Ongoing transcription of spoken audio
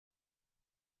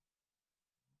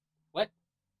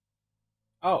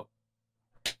Oh.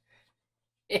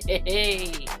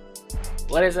 Hey.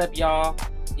 What is up, y'all?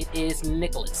 It is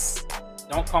Nicholas.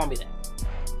 Don't call me that.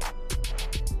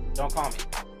 Don't call me.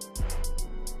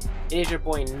 It is your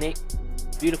boy Nick,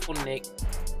 beautiful Nick.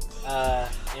 And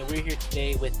we're here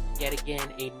today with yet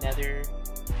again another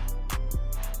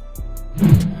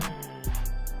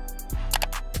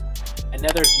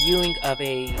viewing of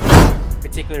a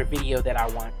particular video that I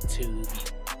want to view.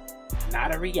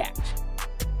 Not a reaction.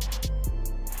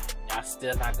 Y'all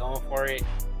still not going for it?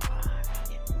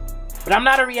 Yeah. But I'm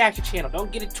not a reaction channel.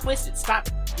 Don't get it twisted. Stop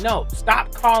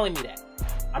calling me that.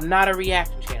 I'm not a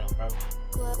reaction channel, bro.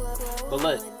 But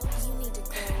look,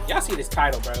 y'all see this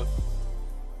title, bro.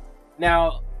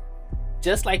 Now,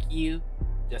 just like you,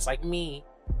 just like me,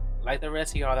 like the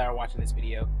rest of y'all that are watching this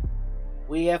video,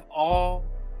 we have all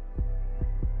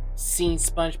seen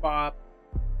SpongeBob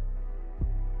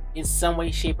in some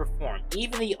way, shape, or form.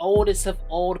 Even the oldest of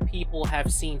old people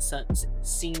have seen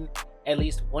at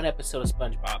least one episode of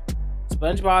SpongeBob.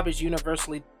 SpongeBob is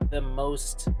universally the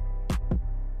most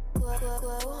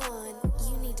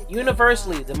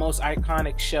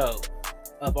iconic show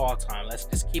of all time. Let's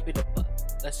just keep it a buck.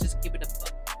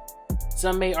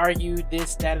 Some may argue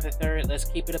this, that, and the third. Let's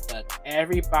keep it a buck.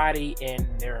 Everybody and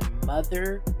their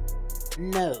mother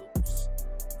knows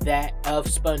that of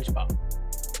SpongeBob.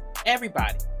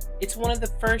 Everybody. It's one of the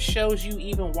first shows you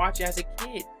even watch as a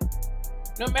kid.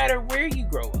 No matter where you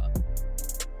grow up.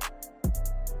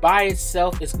 By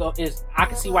itself, I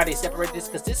can see why they separate this,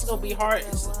 because this is gonna be hard.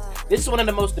 This is one of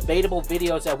the most debatable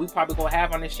videos that we probably gonna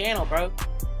have on this channel, bro.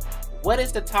 What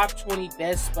is the top 20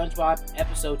 best SpongeBob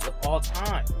episodes of all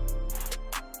time?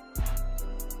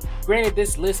 Granted,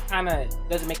 this list kind of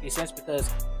doesn't make any sense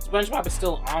because SpongeBob is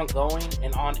still ongoing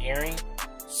and on airing,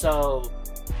 so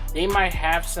they might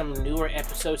have some newer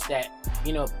episodes that,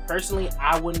 you know, personally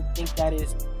I wouldn't think that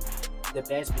is the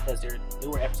best because they're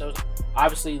newer episodes.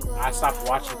 Obviously, I stopped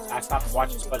watching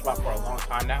SpongeBob for a long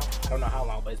time now. I don't know how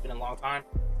long, but it's been a long time.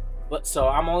 But so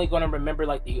I'm only going to remember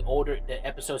like the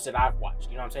episodes that I've watched.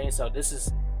 You know what I'm saying? So this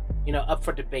is, you know, up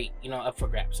for debate. You know, up for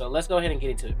grabs. So let's go ahead and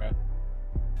get into it, bro.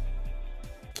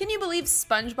 Can you believe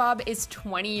SpongeBob is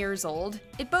 20 years old?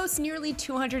 It boasts nearly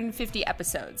 250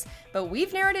 episodes, but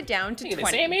we've narrowed it down to 20. The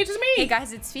same age as me. Hey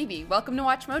guys, it's Phoebe. Welcome to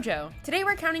Watch Mojo. Today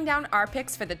we're counting down our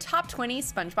picks for the top 20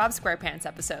 SpongeBob SquarePants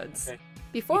episodes. Okay.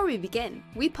 Before we begin,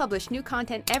 we publish new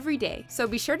content every day, so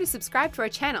be sure to subscribe to our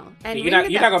channel and you're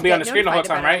not gonna be on the screen the whole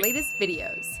time, right? Our latest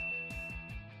videos.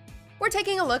 We're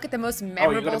taking a look at the most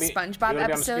memorable SpongeBob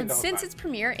episodes since time. its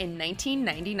premiere in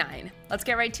 1999. Let's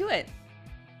get right to it.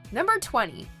 Number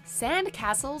 20, Sand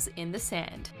Castles in the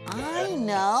Sand. I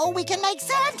know, we can make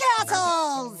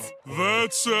sandcastles!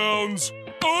 That sounds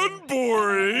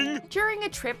unboring! During a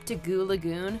trip to Goo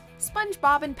Lagoon,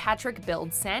 SpongeBob and Patrick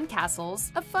build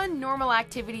sandcastles, a fun, normal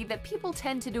activity that people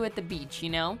tend to do at the beach, you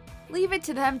know? Leave it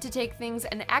to them to take things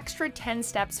an extra 10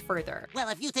 steps further. Well,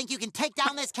 if you think you can take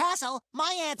down this castle,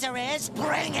 my answer is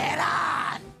bring it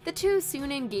on! The two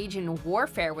soon engage in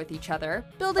warfare with each other,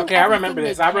 building I remember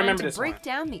this. to break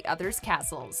down the other's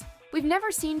castles. We've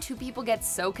never seen two people get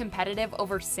so competitive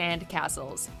over sand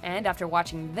castles, and after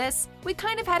watching this, we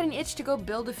kind of had an itch to go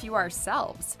build a few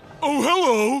ourselves. Oh,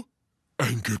 hello!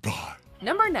 And goodbye.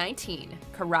 Number 19,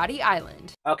 Karate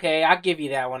Island. Okay, I'll give you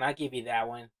that one.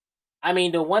 I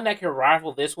mean, the one that could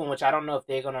rival this one, which I don't know if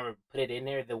they're gonna put it in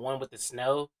there, the one with the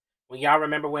snow. When y'all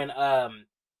remember when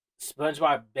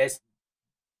SpongeBob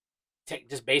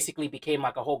just basically became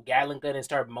like a whole Gatling gun and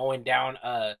started mowing down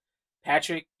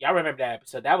Patrick. Y'all remember that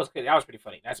episode? That was good. That was pretty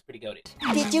funny. That's pretty goated.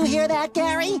 Did you hear that,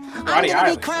 Gary? I'm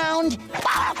gonna be crowned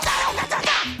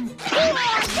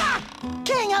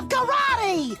King of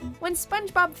Karate! When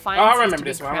SpongeBob finds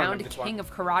this one. crowned King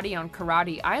of Karate on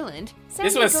Karate Island,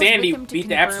 this was Sandy beat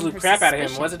the absolute crap out of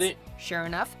him, wasn't it? Sure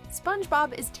enough,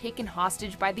 SpongeBob is taken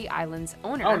hostage by the island's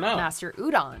owner, Oh, no. Master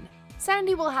Udon.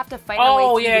 Sandy will have to fight her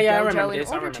way through the dojo in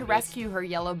order to this. rescue her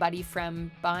yellow buddy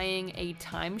from buying a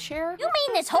timeshare. You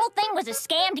mean this whole thing was a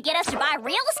scam to get us to buy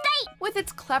real estate? With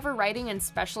its clever writing and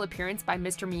special appearance by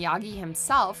Mr. Miyagi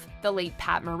himself, the late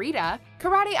Pat Morita,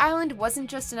 Karate Island wasn't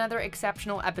just another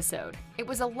exceptional episode. It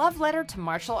was a love letter to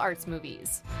martial arts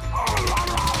movies.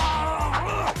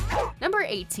 Number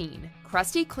 18,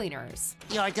 Krusty Cleaners.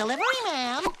 Your delivery,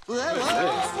 ma'am.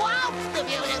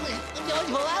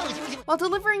 While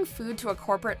delivering food to a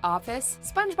corporate office,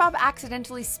 SpongeBob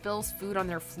accidentally spills food on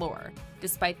their floor.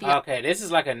 Despite the Okay, this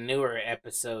is like a newer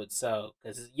episode, so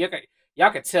because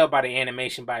y'all could tell by the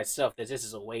animation by itself that this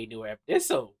is a way newer episode. This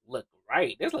will look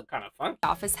right. This look kind of fun.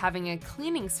 office having a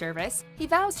cleaning service, he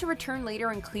vows to return later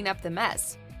and clean up the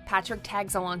mess. Patrick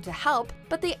tags along to help,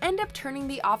 but they end up turning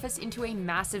the office into a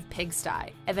massive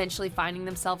pigsty, eventually finding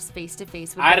themselves face to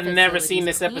face with I've the never seen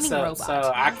this facility's cleaning episode, robot.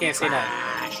 so I can't say nothing.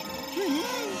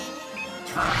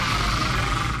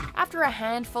 After a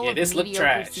handful of this looked mediocre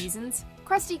trash. seasons,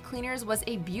 Krusty Cleaners was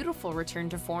a beautiful return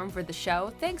to form for the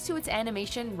show thanks to its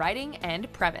animation, writing, and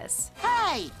premise.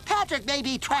 Hey, Patrick may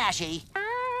be trashy,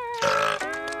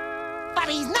 but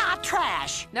he's not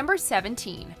trash. Number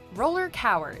 17, Roller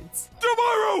Cowards.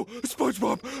 Tomorrow!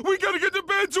 SpongeBob, we gotta get to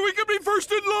bed so we can be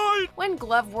first in line! When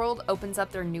Glove World opens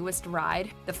up their newest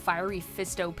ride, the Fiery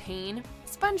Fisto Pain,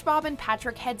 SpongeBob and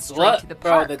Patrick head straight to the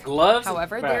park. Bro, the gloves?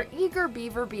 However, Bro. their eager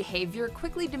beaver behavior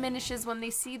quickly diminishes when they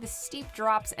see the steep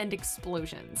drops and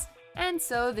explosions. And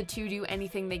so the two do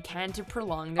anything they can to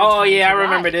prolong their Oh time yeah, I to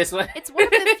remember ride. this one. It's one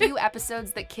of the few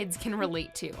episodes that kids can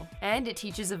relate to, and it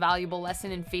teaches a valuable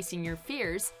lesson in facing your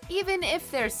fears, even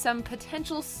if there's some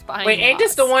potential spine Wait, ain't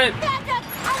this the loss.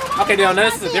 one? Okay, no,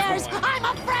 this is a Ears, different one. I'm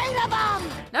afraid of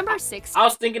them. Number 6. I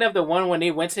was thinking of the one when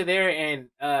they went to there and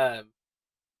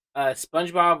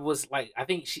SpongeBob was like, I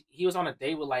think he was on a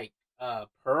date with like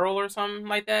Pearl or something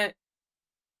like that.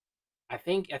 I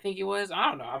think it was. I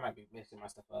don't know. I might be mixing my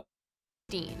stuff up.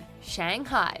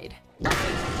 Shanghai.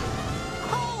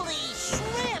 Holy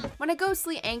shrimp! When a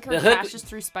ghostly anchor The Hook- crashes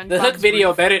through SpongeBob's the Hook video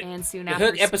roof, better- and soon the after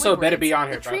Hook episode better be Squidward's, on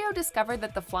here, the bro. trio discover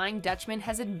that the Flying Dutchman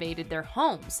has invaded their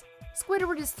homes.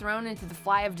 Squidward is thrown into the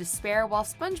Fly of Despair while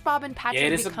SpongeBob and Patrick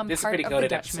this is become a part pretty of the goated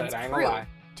Dutchman's episode, I ain't gonna crew. lie.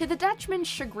 To the Dutchman's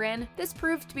chagrin, this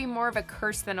proved to be more of a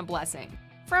curse than a blessing.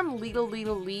 From Leedle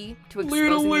Lee to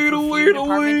exposing the perfume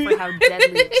department for how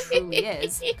deadly it truly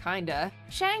is, kinda,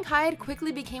 Shanghai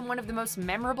quickly became one of the most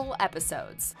memorable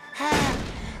episodes.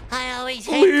 I always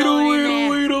hate going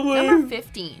in there. Number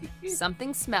 15,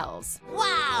 Something Smells.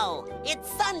 Wow, it's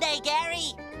Sunday,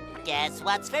 Gary. Guess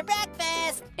what's for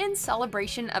breakfast? In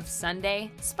celebration of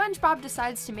Sunday, SpongeBob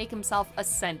decides to make himself a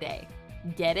sundae.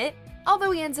 Get it?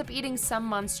 Although he ends up eating some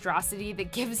monstrosity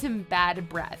that gives him bad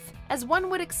breath. As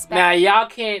one would expect. Now y'all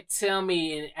can't tell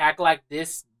me and act like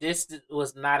this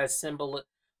was not a symbol,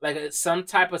 like some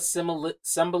type of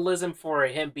symbolism for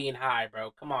him being high, bro.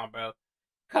 Come on, bro.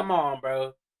 Come on,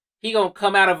 bro. He gonna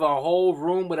come out of a whole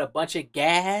room with a bunch of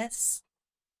gas?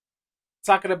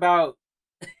 Talking about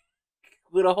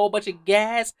with a whole bunch of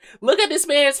gas? Look at this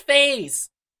man's face.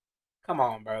 Come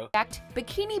on, bro.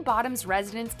 Bikini Bottom's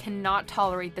residents cannot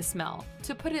tolerate the smell,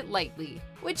 to put it lightly,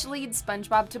 which leads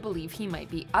SpongeBob to believe he might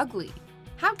be ugly.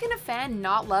 How can a fan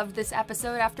not love this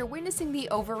episode after witnessing the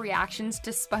overreactions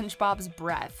to SpongeBob's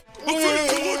breath? A thing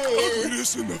to look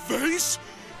ugliness in the face?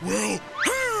 Well,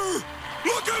 here!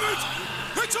 Look at it!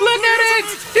 It's ugly, Look at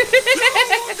isn't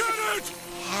it? You look at it!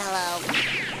 Hello.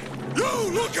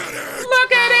 You look at it!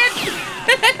 Look at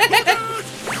it!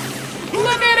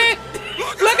 Look at it!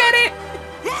 Look at it!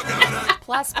 Look at it!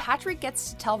 Plus, Patrick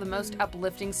gets to tell the most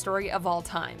uplifting story of all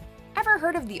time. Ever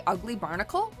heard of the Ugly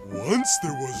Barnacle? Once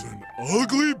there was an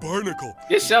ugly barnacle.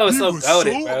 This show is He so was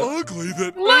goated, so bro. ugly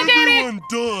that Look at it! everyone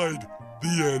died.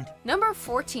 The end. Number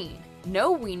 14,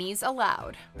 No Weenies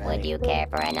Allowed. Would you care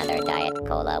for another Diet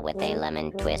Cola with a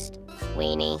lemon twist,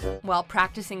 weenie? While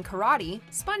practicing karate,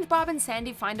 SpongeBob and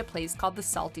Sandy find a place called the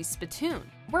Salty Spittoon,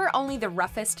 where only the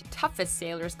roughest, toughest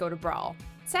sailors go to brawl.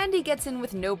 Sandy gets in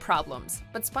with no problems,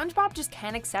 but SpongeBob just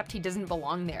can't accept he doesn't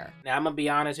belong there. Now I'm gonna be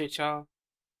honest with y'all.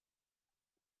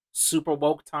 Super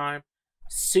woke time.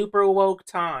 Super woke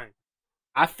time.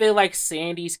 I feel like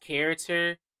Sandy's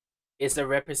character is a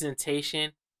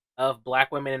representation of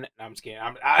black women. No, I'm just kidding.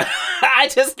 I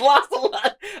just lost a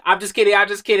lot. I'm just kidding. I'm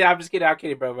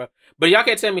kidding, bro. But y'all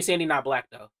can't tell me Sandy not black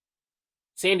though.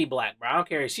 Sandy black, bro. I don't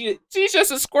care. She's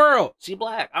just a squirrel. She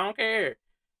black. I don't care.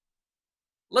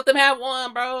 Let them have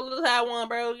one, bro. Let them have one,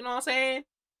 bro. You know what I'm saying?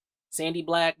 Sandy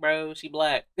black, bro. She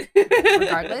black.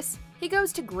 Regardless, he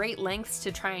goes to great lengths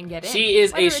to try and get in. She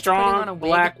is whether a it's strong putting on a wig,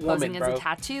 black posing woman, as bro. a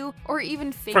tattoo, or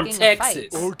even From faking Texas. a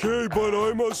fight. Okay, but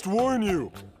I must warn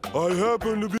you. I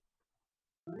happen to be...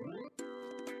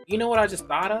 You know what I just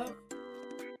thought of?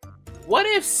 What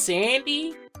if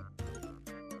Sandy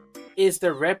is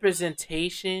the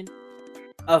representation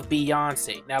of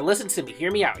Beyonce? Now listen to me.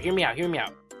 Hear me out. Hear me out. Hear me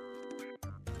out.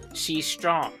 She's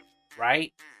strong,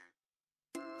 right?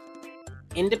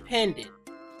 Independent.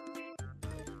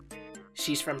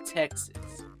 She's from Texas.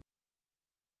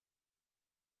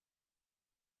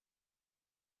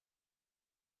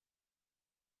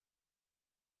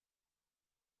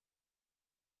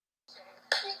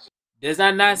 Does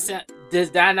that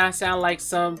not sound like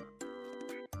some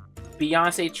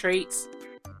Beyonce traits?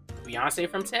 Beyonce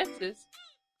from Texas.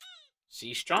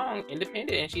 She's strong,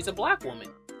 independent, and she's a black woman.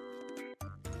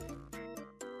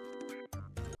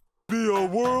 be a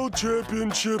world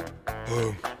championship,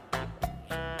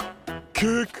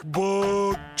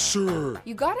 kickboxer.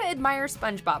 You gotta admire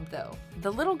SpongeBob, though.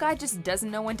 The little guy just doesn't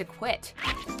know when to quit.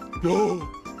 No,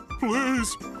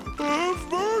 please, have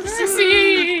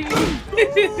mercy.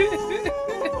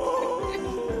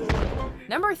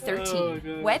 Number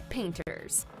 13, Wet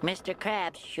Painters. Mr.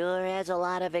 Krabs sure has a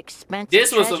lot of expensive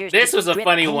This was treasures a to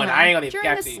funny drip one. paint I ain't on. gonna During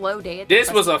catch the you. slow day at the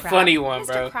This was a Krusty Krab, funny one,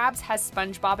 bro. Mr. Krabs has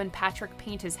SpongeBob and Patrick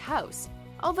paint his house.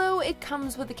 Although it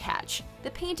comes with a catch.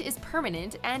 The paint is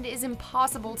permanent and is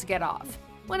impossible to get off.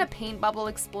 When a paint bubble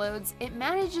explodes, it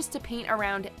manages to paint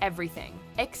around everything,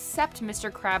 except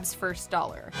Mr. Krabs' first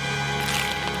dollar.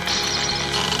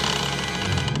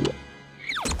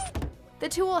 The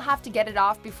two will have to get it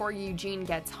off before Eugene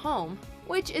gets home,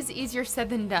 which is easier said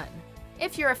than done.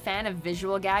 If you're a fan of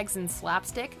visual gags and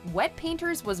slapstick, Wet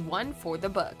Painters was one for the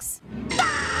books.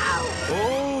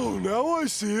 Oh, now I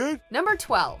see it. Number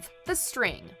 12, The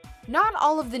String. Not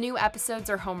all of the new episodes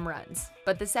are home runs,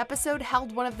 but this episode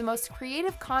held one of the most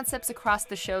creative concepts across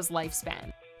the show's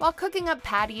lifespan. While cooking up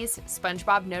patties,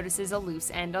 SpongeBob notices a loose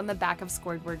end on the back of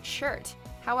Squidward's shirt.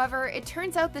 However, it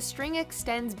turns out the string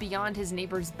extends beyond his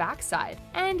neighbor's backside,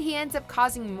 and he ends up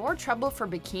causing more trouble for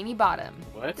Bikini Bottom.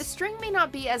 What? The string may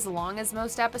not be as long as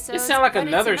most episodes, It sound like but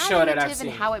another it's show that I've imaginative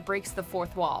in seen. how it breaks the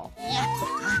fourth wall.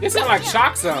 This sound like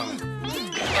Shock Zone.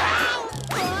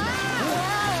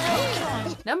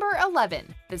 Number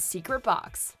 11, The Secret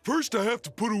Box. First, I have to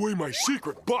put away my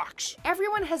secret box.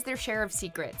 Everyone has their share of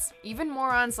secrets, even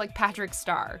morons like Patrick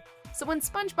Star. So when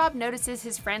SpongeBob notices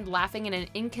his friend laughing in an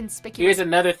inconspicuous— Here's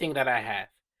another thing that I have,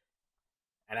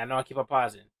 and I know I keep on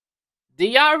pausing. Do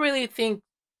y'all really think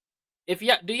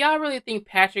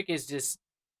Patrick is just—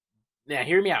 now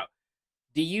hear me out.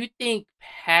 Do you think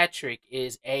Patrick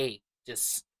is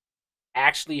just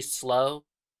actually slow?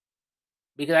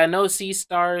 Because I know sea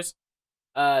stars,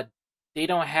 they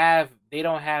don't have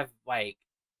like,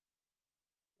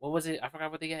 what was it? I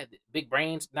forgot what they had. Big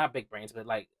brains, not big brains, but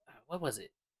like, what was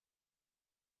it?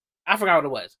 I forgot what it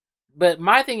was. But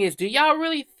my thing is, do y'all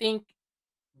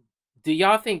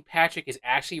think Patrick is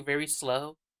actually very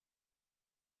slow?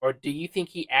 Or do you think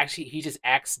he just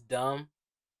acts dumb?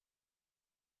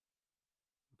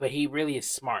 But he really is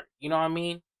smart. You know what I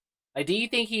mean? Like, do you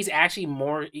think he's actually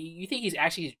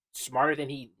smarter than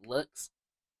he looks?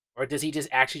 Or does he just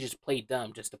play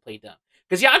dumb just to play dumb?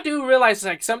 Because y'all do realize,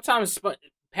 like, sometimes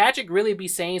Patrick really be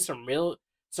saying some real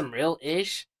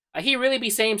ish. Like, he really be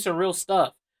saying some real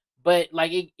stuff. But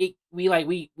like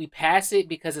we pass it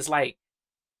because it's like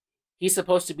he's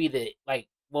supposed to be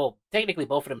technically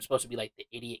both of them are supposed to be like the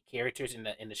idiot characters in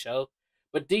the show.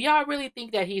 But do y'all really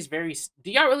think that he's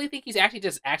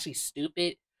actually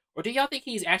stupid, or do y'all think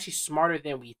he's actually smarter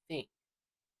than we think?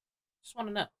 Just want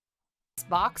to know.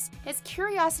 box, his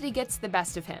curiosity gets the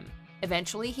best of him.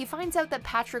 Eventually, he finds out that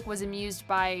Patrick was amused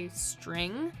by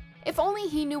string. If only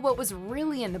he knew what was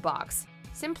really in the box.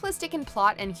 Simplistic in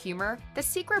plot and humor, The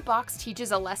Secret Box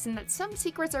teaches a lesson that some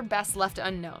secrets are best left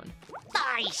unknown.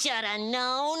 I should have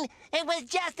known. It was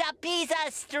just a piece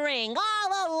of string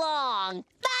all along.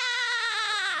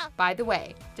 Ah! By the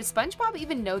way, does SpongeBob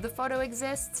even know the photo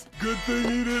exists? Good thing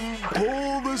he didn't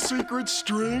pull the secret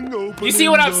string open. You see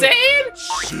what I'm saying?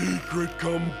 Secret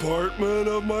compartment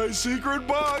of my secret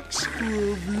box,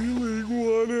 revealing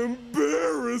one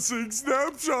embarrassing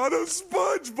snapshot of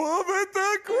SpongeBob at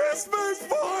the Christmas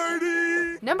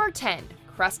party. Number 10,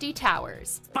 Krusty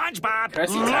Towers. SpongeBob!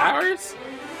 Krusty Towers?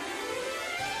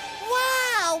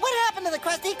 Wow, what happened to the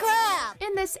Krusty Krab?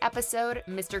 In this episode,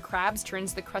 Mr. Krabs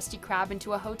turns the Krusty Krab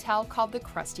into a hotel called the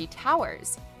Krusty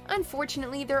Towers.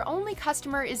 Unfortunately, their only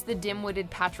customer is the dim-witted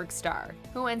Patrick Star,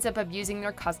 who ends up abusing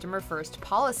their customer-first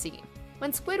policy.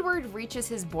 When Squidward reaches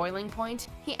his boiling point,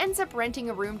 he ends up renting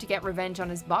a room to get revenge on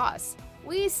his boss.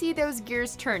 We see those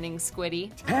gears turning,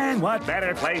 Squiddy. And what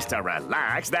better place to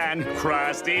relax than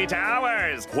Krusty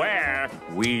Towers, where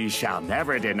we shall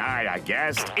never deny a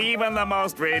guest even the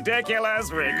most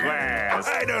ridiculous request.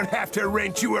 I don't have to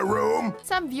rent you a room.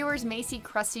 Some viewers may see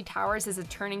Krusty Towers as a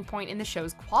turning point in the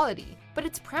show's quality, but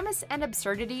its premise and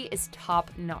absurdity is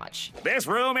top-notch. This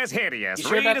room is hideous. You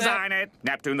sure about that? Redesign it.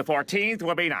 Neptune the 14th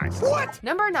will be nice. What?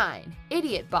 Number 9,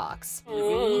 Idiot Box.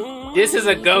 This is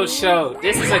a GOAT show.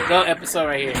 This is a GOAT episode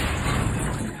right here.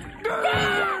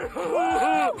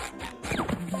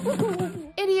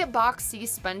 Idiot Box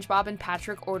sees SpongeBob and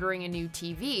Patrick ordering a new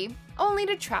TV, only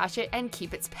to trash it and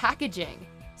keep its packaging.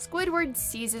 Squidward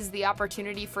seizes the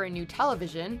opportunity for a new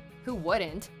television, who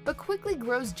wouldn't, but quickly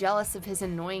grows jealous of his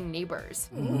annoying neighbors.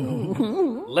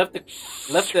 Left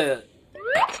the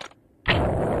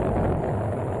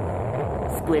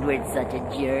Squidward's such a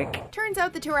jerk. Turns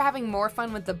out the two are having more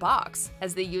fun with the box,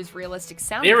 as they use realistic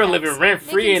sound They were effects, living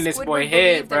rent-free making in this Squidward boy believe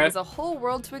head, there bruh. was a whole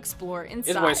world to explore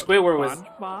inside. This boy Squidward was...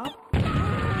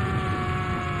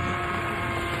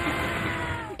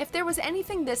 If there was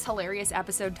anything this hilarious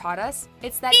episode taught us,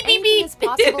 it's that anything is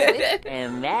possible with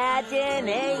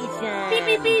Imagination. Beep,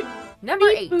 beep, beep. Number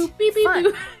 8, fun.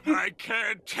 I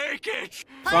can't take it.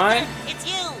 Fun? It's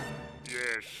you!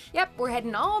 Yes. Yep, we're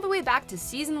heading all the way back to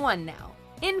season 1 now.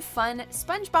 In Fun,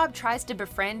 SpongeBob tries to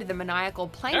befriend the maniacal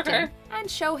Plankton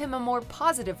and show him a more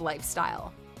positive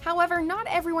lifestyle. However, not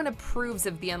everyone approves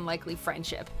of the unlikely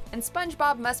friendship, and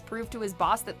SpongeBob must prove to his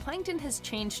boss that Plankton has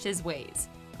changed his ways.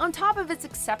 On top of its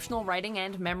exceptional writing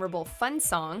and memorable fun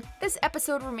song, this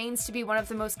episode remains to be one of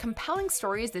the most compelling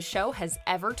stories the show has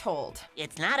ever told.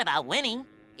 It's not about winning,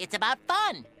 it's about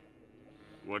fun.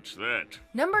 What's that?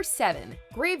 Number 7,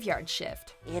 Graveyard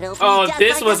Shift. It'll be Oh,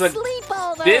 this like was a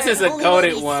sleepover. this is a Only goated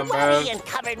it'll be one, bro. sweaty and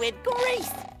covered with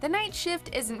grease. The night shift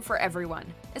isn't for everyone,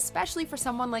 especially for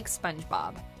someone like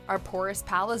SpongeBob. Our porous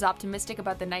pal is optimistic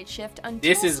about the night shift until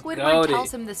This is Squidward goated.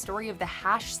 tells him the story of the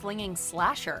hash-slinging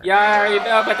slasher. Y'all already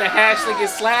know about the hash-slinging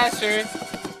slasher.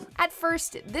 At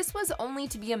first, this was only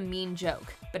to be a mean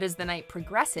joke, but as the night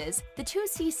progresses, the two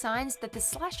see signs that the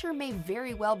slasher may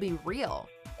very well be real.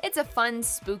 It's a fun,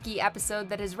 spooky episode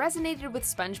that has resonated with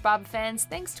SpongeBob fans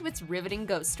thanks to its riveting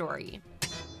ghost story.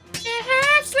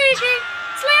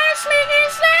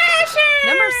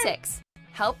 Number 6,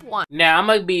 Help Wanted. Now, I'm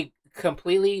gonna be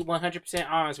completely 100%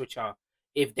 honest with y'all.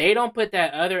 If they don't put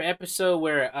that other episode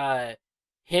where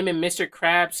him and Mr.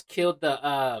 Krabs killed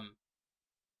the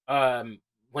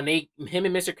when him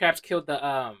and Mr. Krabs killed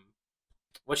the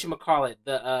whatchamacallit,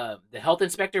 the health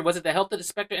inspector, was it the health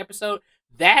inspector episode?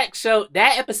 That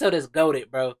episode is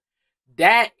goated, bro.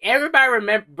 That everybody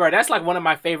remember, bro. That's like one of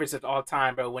my favorites of all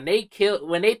time, bro. When they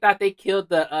thought they killed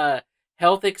the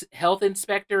health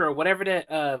inspector or whatever,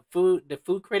 the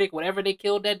food critic, whatever, they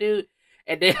killed that dude,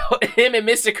 and then him and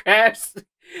Mr. Krabs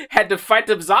had to fight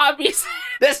them zombies.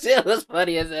 That shit was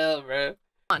funny as hell, bro.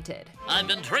 Wanted. I've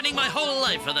been training my whole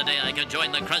life for the day I could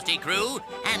join the Krusty crew.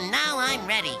 And now I'm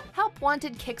ready. Help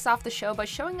Wanted kicks off the show by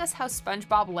showing us how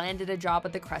SpongeBob landed a job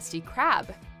at the Krusty Krab.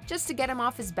 Just to get him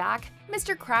off his back,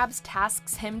 Mr. Krabs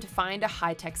tasks him to find a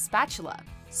high-tech spatula.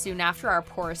 Soon after our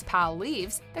porous pal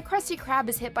leaves, the Krusty Krab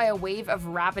is hit by a wave of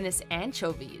ravenous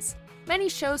anchovies. Many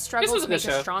shows struggle to make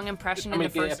a strong impression in the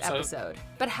first episode,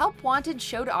 but Help Wanted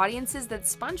showed audiences that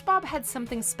SpongeBob had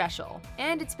something special,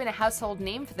 and it's been a household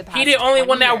name for the past 20 years. He the only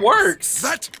one that works.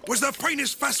 That was the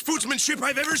finest fast foodsmanship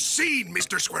I've ever seen,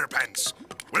 Mr. Squarepants.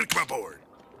 Welcome aboard.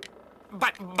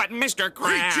 But Mr.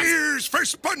 Krabs... Cheers for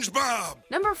SpongeBob!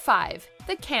 Number 5,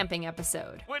 the camping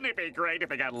episode. Wouldn't it be great if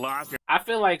they got lost? I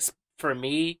feel like, for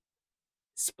me,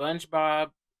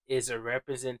 SpongeBob is a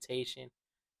representation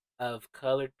of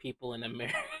colored people in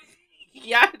America.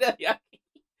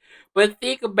 But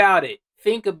think about it.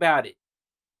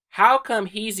 How come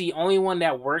he's the only one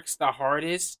that works the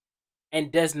hardest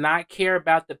and does not care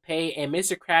about the pay, and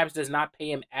Mr. Krabs does not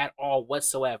pay him at all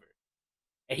whatsoever?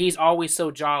 And he's always so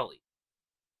jolly.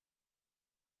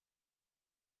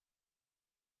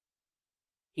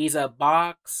 He's a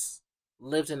box,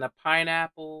 lives in a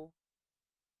pineapple.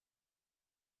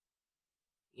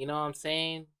 You know what I'm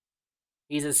saying?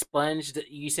 He's a sponge.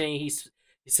 You saying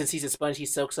since he's a sponge, he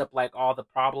soaks up like all the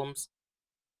problems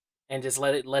and just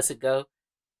lets it go.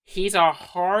 He's a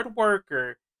hard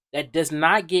worker that does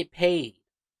not get paid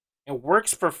and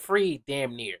works for free,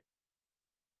 damn near.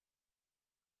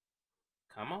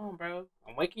 Come on, bro.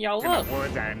 I'm waking y'all up. The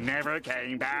woods and never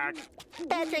came back.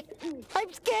 Patrick,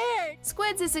 I'm scared.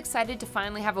 Squids is excited to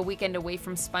finally have a weekend away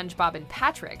from SpongeBob and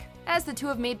Patrick, as the two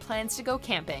have made plans to go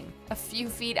camping, a few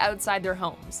feet outside their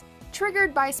homes.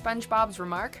 Triggered by SpongeBob's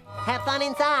remark, Have fun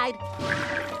inside.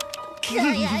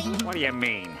 What do you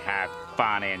mean, have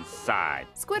fun inside?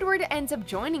 Squidward ends up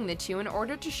joining the two in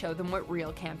order to show them what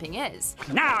real camping is.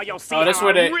 Now you'll see Oh, that's how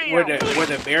where real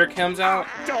the bear comes out.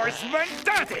 outdoorsman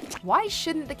does it. Why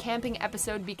shouldn't the camping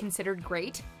episode be considered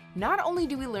great? Not only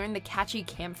do we learn the catchy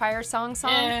campfire song,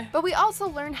 but we also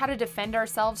learn how to defend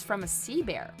ourselves from a sea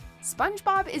bear.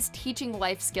 SpongeBob is teaching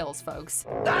life skills, folks.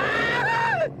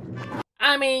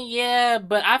 I mean, yeah,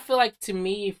 but I feel like, to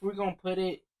me, if we're gonna put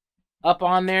it up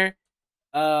on there,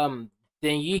 then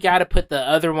you gotta put the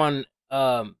other one,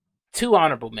 2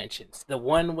 honorable mentions. The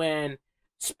one when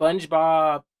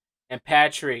SpongeBob and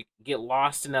Patrick get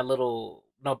lost in that little,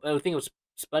 no, I think it was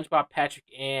SpongeBob, Patrick,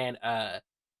 and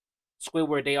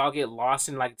Squidward. They all get lost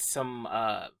in like some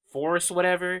forest or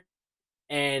whatever,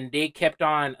 and they kept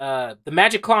on the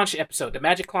Magic Launch episode. The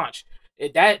Magic Launch.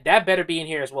 That better be in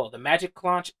here as well. The Magic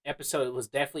Launch episode was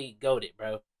definitely goated,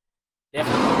 bro.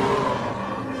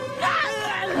 Definitely.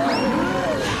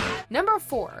 Number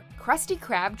 4, Krusty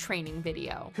Krab training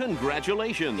video.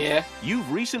 Congratulations! Yeah.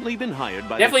 You've recently been hired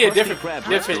by Definitely the a Krusty Krab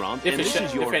restaurant, and this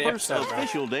is your first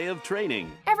official day of training.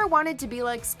 Ever wanted to be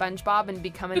like SpongeBob and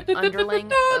become an underling,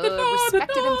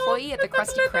 respected employee at the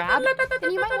Krusty Krab?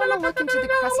 Then you might want to look into the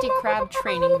Krusty Krab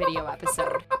training video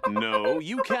episode. No,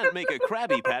 you can't make a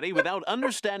Krabby Patty without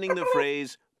understanding the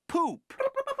phrase poop.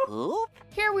 Poop?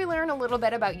 Here we learn a little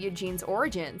bit about Eugene's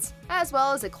origins, as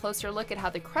well as a closer look at how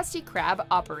the Krusty Krab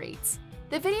operates.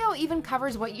 The video even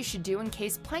covers what you should do in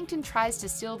case Plankton tries to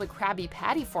steal the Krabby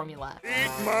Patty formula.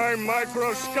 Eat my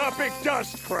microscopic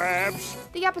dust crabs!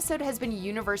 The episode has been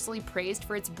universally praised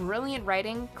for its brilliant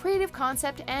writing, creative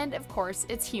concept, and, of course,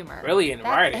 its humor. Brilliant that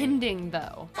writing. ending,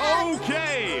 though.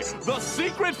 Okay, the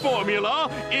secret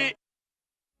formula is...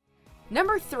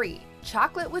 Number 3,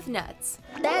 chocolate with nuts.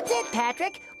 That's it,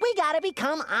 Patrick. We gotta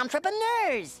become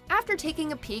entrepreneurs. After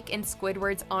taking a peek in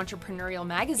Squidward's entrepreneurial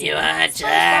magazine, You want SpongeBob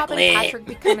chocolate? and Patrick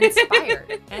become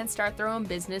inspired and start their own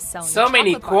business selling So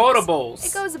many chocolate bars. quotables.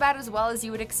 It goes about as well as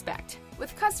you would expect,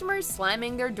 with customers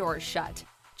slamming their doors shut.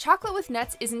 Chocolate with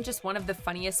Nuts isn't just one of the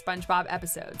funniest SpongeBob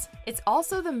episodes, it's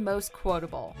also the most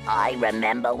quotable. I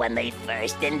remember when they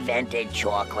first invented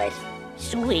chocolate.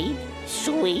 Sweet,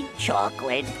 sweet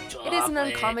chocolate. It isn't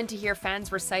uncommon to hear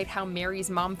fans recite how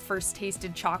Mary's mom first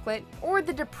tasted chocolate, or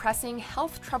the depressing,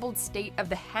 health-troubled state of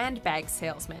the handbag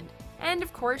salesman. And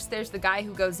of course, there's the guy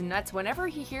who goes nuts whenever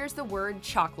he hears the word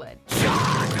chocolate.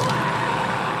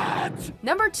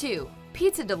 Number 2,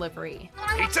 pizza delivery.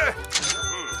 Pizza?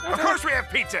 Of course we have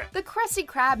pizza! The Krusty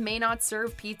Krab may not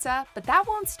serve pizza, but that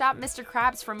won't stop Mr.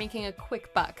 Krabs from making a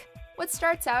quick buck. What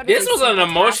starts out This as a was an simple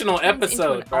task emotional turns into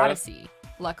episode, an bro. odyssey.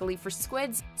 Luckily for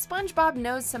Squids, SpongeBob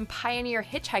knows some pioneer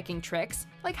hitchhiking tricks,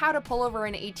 like how to pull over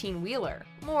an 18-wheeler,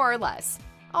 more or less.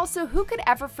 Also, who could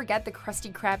ever forget the Krusty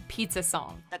Krab pizza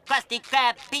song? The Krusty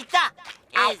Krab pizza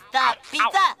is the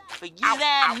pizza for you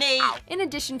and me. In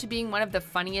addition to being one of the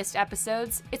funniest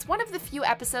episodes, it's one of the few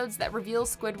episodes that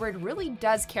reveals Squidward really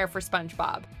does care for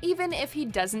SpongeBob, even if he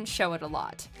doesn't show it a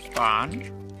lot.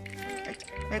 Sponge?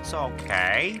 It's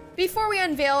okay. Before we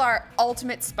unveil our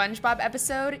ultimate SpongeBob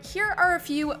episode, here are a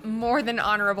few more than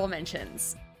honorable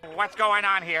mentions. What's going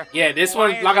on here? Yeah, this Why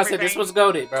one, is like I said, everything this was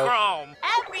goated, bro. Chrome.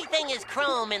 Everything is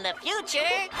chrome in the future.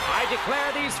 I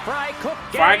declare these fry cook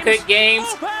games. Fry cook games.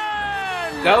 Open!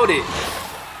 Goated.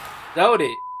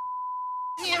 Goated.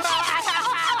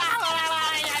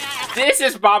 This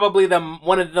is probably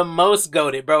one of the most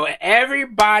goated, bro.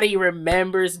 Everybody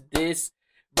remembers this,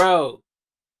 bro.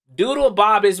 Doodle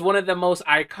Bob is one of the most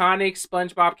iconic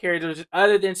SpongeBob characters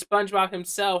other than SpongeBob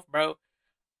himself, bro.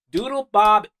 Doodle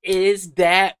Bob is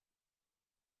that.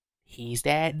 He's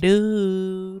that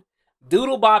dude.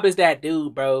 Doodle Bob is that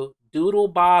dude, bro. Doodle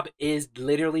Bob is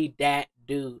literally that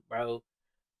dude, bro.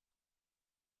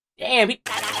 Damn,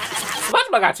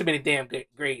 SpongeBob got too many damn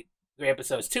great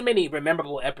episodes. Too many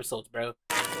memorable episodes, bro.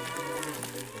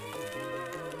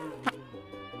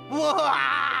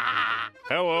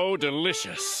 Hello,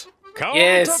 delicious. Come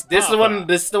Yes, to this is the Papa. one.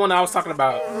 This is the one I was talking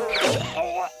about.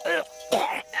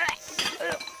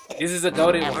 This is a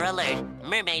goated Ever one. alert,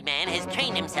 Mermaid Man has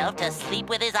trained himself to sleep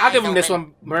with his eyes I'll give him this open.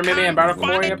 one. Mermaid Man Battle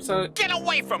Glory episode. Get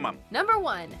away from him. Number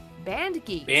 1, Band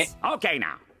Geeks. Okay,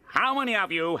 now, how many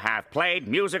of you have played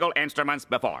musical instruments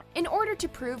before? In order to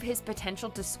prove his potential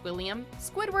to Squilliam,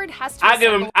 Squidward has to I'll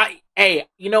give him. assemble- Hey,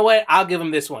 you know what? I'll give him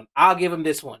this one. I'll give him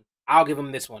this one. I'll give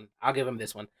him this one. I'll give him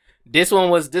this one. This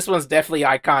one's definitely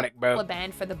iconic, bro. a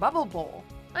band for the Bubble Bowl.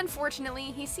 Unfortunately,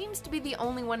 he seems to be the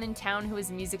only one in town who is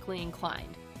musically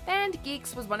inclined. Band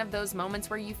Geeks was one of those moments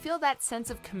where you feel that sense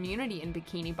of community in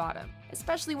Bikini Bottom,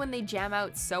 especially when they jam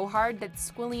out so hard that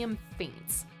Squilliam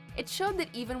faints. It showed that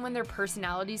even when their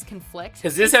personalities conflict,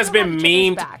 Because this they has still been have each other's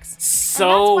memed backs. And so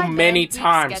that's why Band many Geeks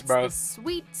times, gets bro. the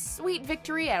sweet, sweet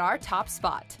victory at our top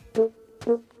spot.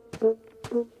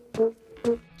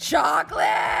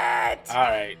 Chocolate! All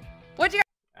right. What'd you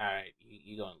All right,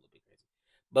 you going a little bit crazy.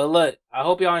 But look, I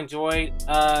hope y'all enjoyed.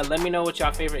 Let me know what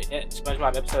y'all favorite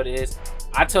SpongeBob episode is.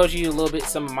 I told you a little bit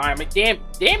some of mine. But damn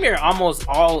near almost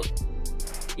all.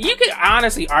 You could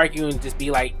honestly argue and just be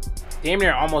like, damn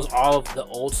near almost all of the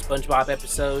old SpongeBob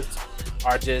episodes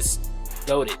are just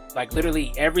goated. Like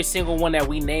literally every single one that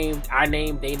we named, I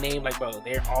named, they named. Like bro,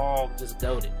 they're all just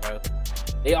goated, bro.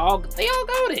 They all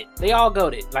goated. They all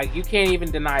goated. Like you can't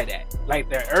even deny that. Like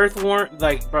the Earthworm,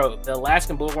 like bro, the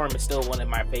Alaskan Bullworm is still one of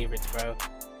my favorites, bro.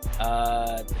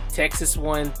 The Texas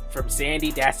one from Sandy,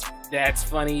 that's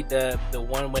funny. The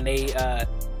one when they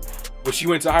when she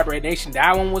went to hibernation,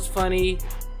 that one was funny.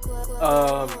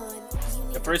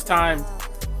 The first time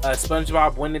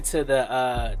SpongeBob went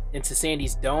into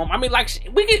Sandy's dome. I mean, like,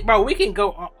 we can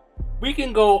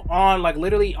go on like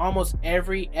literally almost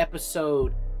every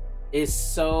episode is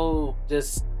so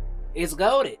just, it's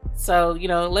goated. So, you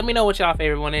know, let me know what y'all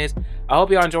favorite one is. I hope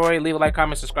y'all enjoy. Leave a like,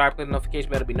 comment, subscribe, click the notification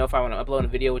bell to be notified when I upload a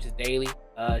video, which is daily.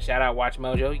 Shout out Watch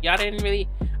Mojo. Y'all didn't really,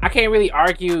 I can't really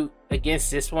argue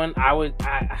against this one.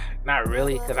 Not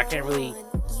really, because I can't really,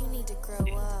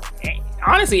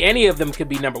 honestly, any of them could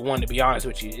be #1, to be honest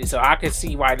with you. So I could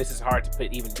see why this is hard to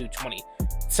put, even do 20.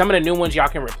 Some of the new ones y'all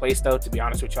can replace, though, to be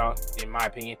honest with y'all, in my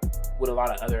opinion, with a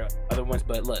lot of other ones.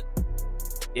 But look,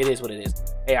 it is what it is.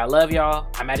 Hey, I love y'all.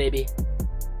 I'm at AB.